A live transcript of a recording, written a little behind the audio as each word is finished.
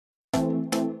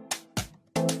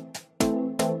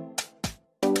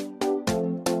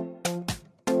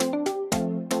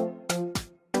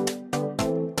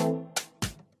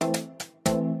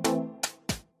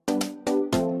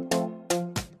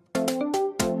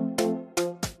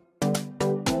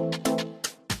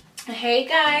Hey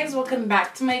guys, welcome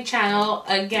back to my channel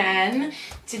again.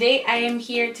 Today I am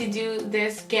here to do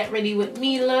this get ready with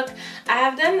me look. I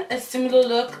have done a similar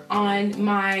look on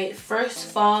my first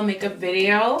fall makeup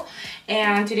video,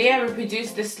 and today I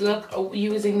reproduced this look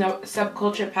using the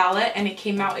Subculture palette, and it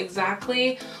came out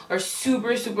exactly or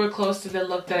super close to the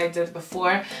look that I did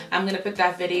before. I'm gonna put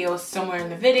that video somewhere in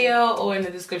the video or in the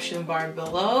description bar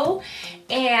below.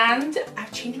 And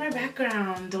I've changed my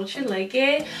background. Don't you like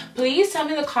it? Please tell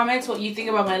me in the comments what you think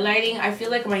about my lighting. I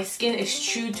feel like my skin is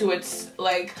true to its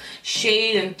like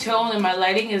shade and tone, and my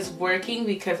lighting is working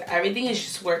because everything is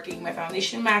just working. My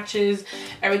foundation matches,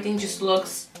 everything just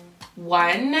looks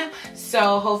one.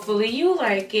 So hopefully you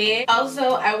like it.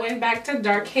 Also, I went back to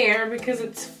dark hair because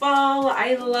it's fall.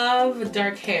 I love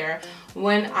dark hair.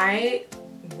 When I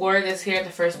wore this hair the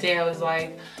first day, I was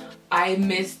like, I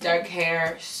miss dark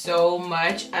hair so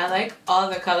much. I like all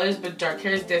the colors, but dark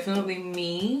hair is definitely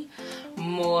me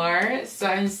more. So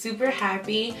I'm super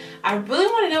happy. I really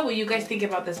want to know what you guys think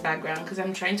about this background because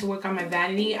I'm trying to work on my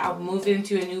vanity. I'll move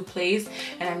into a new place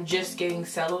and I'm just getting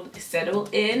settled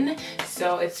in.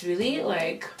 So it's really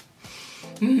like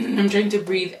I'm trying to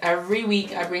breathe. Every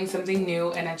week I bring something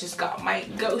new, and I just got my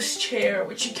ghost chair,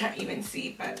 which you can't even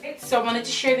see, but so I wanted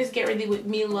to share this get ready with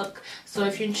me look. So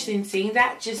if you're interested in seeing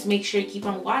that, just make sure you keep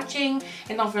on watching,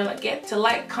 and don't forget to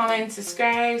like, comment,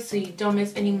 subscribe so you don't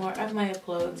miss any more of my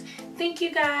uploads. Thank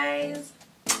you guys.